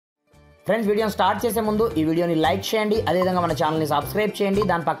Friends వీడియోని start చేసే ముందు ఈ వీడియోని లైక్ చేయండి, అదేవిధంగా మన ఛానల్ని సబ్స్క్రైబ్ చేయండి,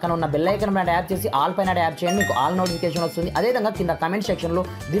 దాని పక్కన ఉన్న బెల్ ఐకాన్ పైన ట్యాప్ చేసి ఆల్ పైన ట్యాప్ చేయండి, మీకు ఆల్ నోటిఫికేషన్ వస్తుంది. అదేవిధంగా కింద కమెంట్ సెక్షన్లో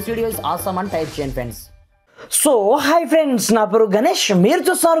దిస్ వీడియో ఇస్ ఆసమ్ అని టైప్ చేయండి ఫ్రెండ్స్. సో హాయ్ ఫ్రెండ్స్, నా పేరు గణేష్, మీరు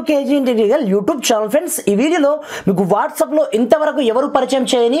చూస్తున్నారు KG interior YouTube channel. Friends ఈ వీడియోలో మీకు వాట్సాప్లో ఇంతవరకు ఎవరు పరిచయం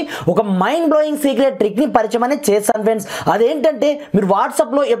చేయని ఒక మైండ్ బ్లోయింగ్ సీక్రెట్ ట్రిక్ని పరిచయం అనేది చేస్తాను ఫ్రెండ్స్. అదేంటంటే మీరు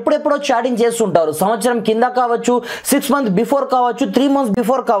వాట్సాప్లో ఎప్పుడెప్పుడో చాటింగ్ చేస్తుంటారు, సంవత్సరం కింద కావచ్చు, 6 months బిఫోర్ కావచ్చు, 3 months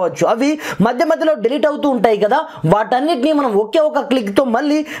బిఫోర్ కావచ్చు, అవి మధ్య మధ్యలో డిలీట్ అవుతూ ఉంటాయి కదా, వాటన్నిటిని మనం ఒకే ఒక క్లిక్తో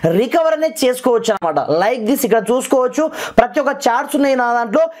మళ్ళీ రికవర్ అనేది చేసుకోవచ్చు అనమాట. లైక్ దిస్ ఇక్కడ చూసుకోవచ్చు, ప్రతి ఒక్క చార్ట్స్ ఉన్నాయి నా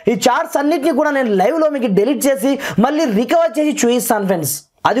దాంట్లో. ఈ చార్ట్స్ అన్నిటిని కూడా నేను లైవ్లో మీకు డిలీట్ చేసి మళ్ళీ రికవర్ చేసి చూపిస్తాను ఫ్రెండ్స్.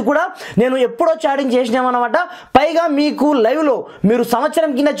 అది కూడా నేను ఎప్పుడో చాటింగ్ చేసినామన్నమాట. పైగా మీకు లైవ్లో మీరు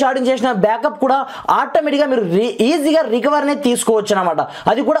సంవత్సరం కింద చాటింగ్ చేసిన బ్యాకప్ కూడా ఆటోమేటిక్గా మీరు ఈజీగా రికవర్ అనేది తీసుకోవచ్చు అనమాట.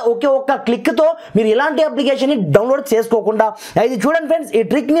 అది కూడా ఒకే ఒక్క క్లిక్తో మీరు ఇలాంటి అప్లికేషన్ని డౌన్లోడ్ చేసుకోకుండా. ఇది చూడండి ఫ్రెండ్స్, ఈ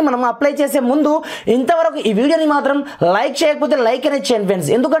ట్రిక్ని మనం అప్లై చేసే ముందు ఇంతవరకు ఈ వీడియోని మాత్రం లైక్ చేయకపోతే లైక్ అనేది చేయండి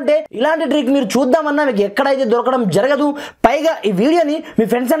ఫ్రెండ్స్. ఎందుకంటే ఇలాంటి ట్రిక్ మీరు చూద్దామన్నా మీకు ఎక్కడైతే దొరకడం జరగదు. పైగా ఈ వీడియోని మీ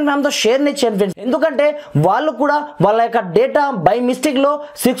ఫ్రెండ్స్ అండ్ ఫ్యామిలీతో షేర్ అనేది చేయండి ఫ్రెండ్స్. ఎందుకంటే వాళ్ళు కూడా వాళ్ళ యొక్క డేటా బై మిస్టేక్లో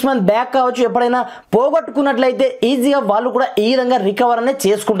 6 months బ్యాక్ కావచ్చు ఎప్పుడైనా పోగొట్టుకున్నట్లయితే ఈజీగా వాళ్ళు కూడా ఈ విధంగా రికవర్ అనేది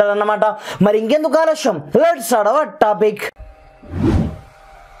చేసుకుంటారు అన్నమాట. మరి ఇంకెందుకు ఆలస్యం, let's start our topic.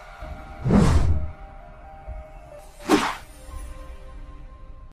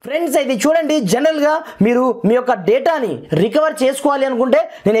 Friends అయితే చూడండి, జనరల్గా మీరు మీ యొక్క డేటాని రికవర్ చేసుకోవాలి అనుకుంటే,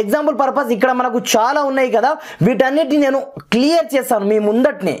 నేను ఎగ్జాంపుల్ పర్పస్ ఇక్కడ మనకు చాలా ఉన్నాయి కదా, వీటన్నిటిని నేను క్లియర్ చేస్తాను మీ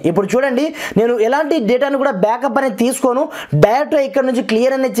ముందట్నే. ఇప్పుడు చూడండి, నేను ఎలాంటి డేటాను కూడా బ్యాకప్ అనేది తీసుకోను, డైరెక్ట్గా ఇక్కడ నుంచి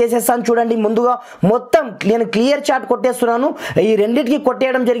క్లియర్ అనేది చేసేస్తాను. చూడండి, ముందుగా మొత్తం నేను క్లియర్ చాట్ కొట్టేస్తున్నాను. ఈ రెండింటికి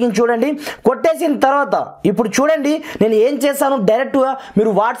కొట్టేయడం జరిగింది. చూడండి, కొట్టేసిన తర్వాత ఇప్పుడు చూడండి నేను ఏం చేస్తాను, డైరెక్ట్గా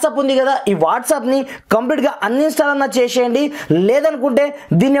మీరు వాట్సాప్ ఉంది కదా, ఈ వాట్సాప్ని కంప్లీట్గా అన్ఇన్స్టాల్ అన్న చేసేయండి. లేదనుకుంటే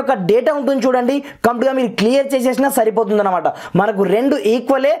దీని యొక్క డేటా ఉంటుంది చూడండి, కంప్లీట్ గా మీరు క్లియర్ చేసేసినా సరిపోతుంది అనమాట. మనకు రెండు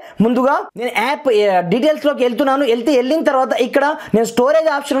ఈక్వలే. ముందుగా నేను యాప్ డీటెయిల్స్ లోకి వెళ్తున్నాను. వెళ్ళిన తర్వాత ఇక్కడ నేను స్టోరేజ్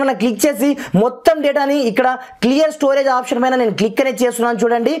ఆప్షన్ పైన క్లిక్ చేసి మొత్తం డేటాని ఇక్కడ క్లియర్ స్టోరేజ్ ఆప్షన్ పైన నేను క్లిక్ అనేది చేస్తున్నాను.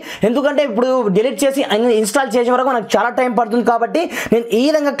 చూడండి, ఎందుకంటే ఇప్పుడు డిలీట్ చేసి ఇన్స్టాల్ చేసే వరకు మనకు చాలా టైం పడుతుంది కాబట్టి నేను ఈ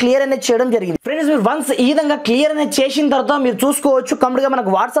విధంగా క్లియర్ అనేది చేయడం జరిగింది. ఫ్రెండ్స్ మీరు వన్స్ ఈ విధంగా క్లియర్ అనేది చేసిన తర్వాత మీరు చూసుకోవచ్చు, కంప్లీట్ గా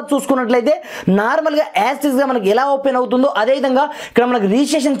మనకు వాట్సాప్ చూసుకున్నట్లయితే నార్మల్ గా యాజ్ గా మనకి ఎలా ఓపెన్ అవుతుందో అదే విధంగా ఇక్కడ మనకు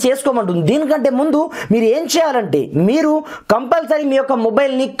రిజిస్ట్రేషన్ చేసుకోమంటుంది. దీనికంటే ముందు మీరు ఏం చేయాలంటే, మీరు కంపల్సరీ మీ యొక్క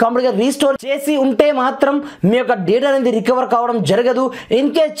మొబైల్ని కంప్లీట్గా రీస్టోర్ చేసి ఉంటే మాత్రం మీ యొక్క డేటా అనేది రికవర్ కావడం జరగదు.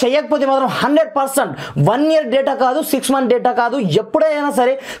 ఇన్ కేస్ చేయకపోతే మాత్రం 100% 1 year డేటా కాదు, 6 months డేటా కాదు, ఎప్పుడైనా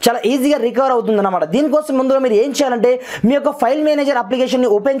సరే చాలా ఈజీగా రికవర్ అవుతుంది అనమాట. దీనికోసం ముందుగా మీరు ఏం చేయాలంటే, మీ యొక్క ఫైల్ మేనేజర్ అప్లికేషన్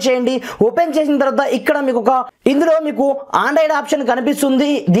ని ఓపెన్ చేయండి. ఓపెన్ చేసిన తర్వాత ఇక్కడ మీకు ఇందులో మీకు ఆండ్రాయిడ్ ఆప్షన్ కనిపిస్తుంది,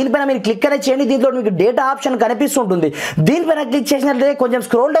 దీనిపైన మీరు క్లిక్ అనేది చేయండి. దీంట్లో మీకు డేటా ఆప్షన్ కనిపిస్తుంటుంది. దీనిపైన క్లిక్ చేసినట్లయితే కొంచెం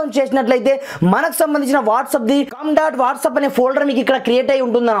స్క్రోల్ డౌన్ చేసినట్లయితే మనకు సంబంధించిన వాట్సాప్ ది com.whatsapp అనే ఫోల్డర్ మీకు ఇక్కడ క్రియేట్ అయి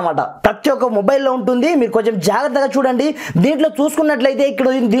ఉంటుంది అనమాట. ప్రతి ఒక్క మొబైల్లో ఉంటుంది, మీరు కొంచెం జాగ్రత్తగా చూడండి. దీంట్లో చూసుకున్నట్లయితే ఇక్కడ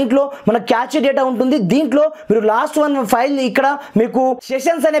దీంట్లో మన క్యాచ్ డేటా ఉంటుంది. దీంట్లో మీరు లాస్ట్ వన్ ఫైల్ ఇక్కడ మీకు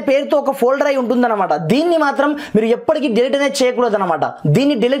సెషన్స్ అనే పేరుతో ఒక ఫోల్డర్ అయి ఉంటుంది అనమాట. దీన్ని మాత్రం మీరు ఎప్పటికీ డిలీట్ అనేది చేయకూడదు అనమాట.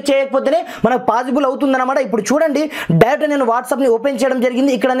 దీన్ని డిలీట్ చేయకపోతేనే మనకు పాసిబుల్ అవుతుంది అనమాట. ఇప్పుడు చూడండి, డైరెక్ట్ నేను వాట్సాప్ ని ఓపెన్ చేయడం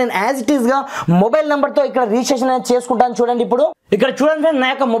జరిగింది. ఇక్కడ నేను యాజ్ ఇట్ ఈస్ గా మొబైల్ నెంబర్ తో ఇక్కడ రిజిస్ట్రేషన్ అనేది చేసుకుంటాను. చూడండి, ఇప్పుడు ఇక్కడ చూడండి, నా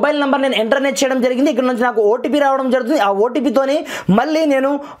యొక్క మొబైల్ నెంబర్ నేను ఎంటర్ అనేది చేయడం జరిగింది. ఇక్కడ నుంచి నాకు ఓటీపీ రావడం జరుగుతుంది. ఆ ఓటీపీతోని మళ్ళీ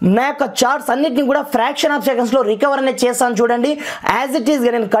నేను నా యొక్క చార్ట్స్ అన్నిటిని కూడా ఫ్రాక్షన్ ఆఫ్ సెకండ్స్ లో రికవర్ అనేది చేస్తాను. చూడండి, యాజ్ ఇట్ ఈస్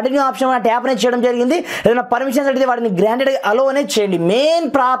గా నేను కంటిన్యూ ఆప్షన్ ట్యాప్ అనేది చేయడం జరిగింది. ఏదైనా పర్మిషన్స్ అడిగితే వాటిని గ్రాంటెడ్ అలో అనేది చేయండి. మెయిన్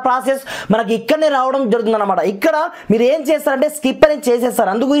ప్రాసెస్ మనకి ఇక్కడనే రావడం జరుగుతుంది అనమాట. ఇక్కడ మీరు ఏం చేస్తారంటే స్కిప్ అనేది చేసేస్తారు.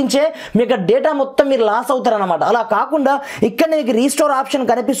 అందుగురించే మీ యొక్క డేటా మొత్తం మీరు లాస్ అవుతారు అనమాట. అలా కాకుండా ఇక్కడ మీకు రీస్టోర్ ఆప్షన్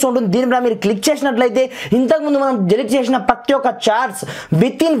కనిపిస్తుంటుంది. దీనిపై మీరు క్లిక్ చేసినట్లయితే ఇంతకుముందు మనం డిలీట్ చేసిన ప్రతి ఒక్క charts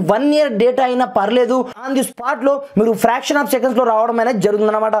with in 1 year data అయినా పర్లేదు, ఆన్ ది స్పాట్ లో మీరు ఫ్రాక్షన్ ఆఫ్ సెకండ్స్ లో రావడం అనేది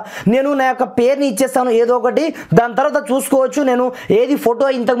జరుగుతుంది అనమాట. నేను నా యొక్క పేరుని ఇచ్చేస్తాను ఏదో ఒకటి. దాని తర్వాత చూసుకోవచ్చు, నేను ఏది ఫోటో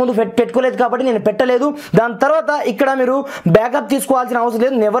ఇంతకుముందు పెట్టుకోలేదు కాబట్టి నేను పెట్టలేదు. దాని తర్వాత ఇక్కడ మీరు బ్యాకప్ తీసుకోవాల్సిన అవసరం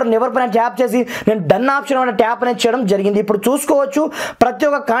లేదు. నెవర్ పైన ట్యాప్ చేసి నేను డన్ ఆప్షన్ ట్యాప్ అనేది చేయడం జరిగింది. ఇప్పుడు చూసుకోవచ్చు, ప్రతి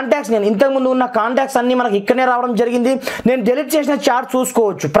ఒక్క కాంటాక్ట్స్ నేను ఇంతకుముందు ఉన్న కాంటాక్ట్స్ అన్ని మనకి ఇక్కడనే రావడం జరిగింది. నేను డిలీట్ చేసిన చార్ట్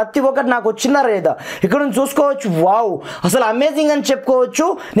చూసుకోవచ్చు, ప్రతి ఒక్కటి నాకు వచ్చిందా లేదా ఇక్కడ నుంచి చూసుకోవచ్చు. వావ్, అసలు అమేజింగ్ అని చెప్పుకోవచ్చు.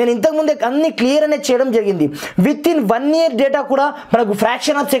 నేను ఇంతకుముందే అన్ని క్లియర్ అనేది చేయడం జరిగింది. విత్ ఇన్ 1 year డేటా కూడా మనకు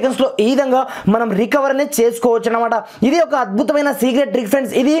ఫ్రాక్షన్ ఆఫ్ సెకండ్స్ లో ఈ విధంగా మనం రికవర్ అనేది చేసుకోవచ్చు అనమాట. ఇది ఒక అద్భుతమైన సీక్రెట్ ట్రిక్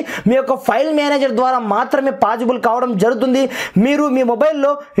ఫ్రెండ్స్. ఇది మీ యొక్క ఫైల్ మేనేజర్ ద్వారా మాత్రమే పాసిబుల్ కావడం జరుగుతుంది. మీరు మీ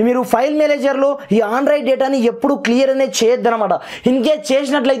మొబైల్లో మీరు ఫైల్ మేనేజర్లో ఈ ఆండ్రాయిడ్ డేటాని ఎప్పుడు క్లియర్ అనేది చేయొద్దు అనమాట. ఇన్ కేస్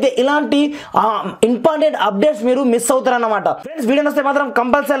చేసినట్లయితే ఇలాంటి ఇంపార్టెంట్ అప్డేట్స్ మీరు మిస్ అవుతారన్నమాట. ఫ్రెండ్స్, వీడియో నచ్చితే మాత్రం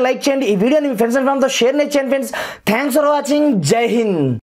కంపల్సరీ లైక్ చేయండి. ఈ వీడియోని మీ ఫ్రెండ్స్ అండ్ ఫ్యామిలీతో షేర్ చేయండి ఫ్రెండ్స్. Thanks for watching. జై హింద్.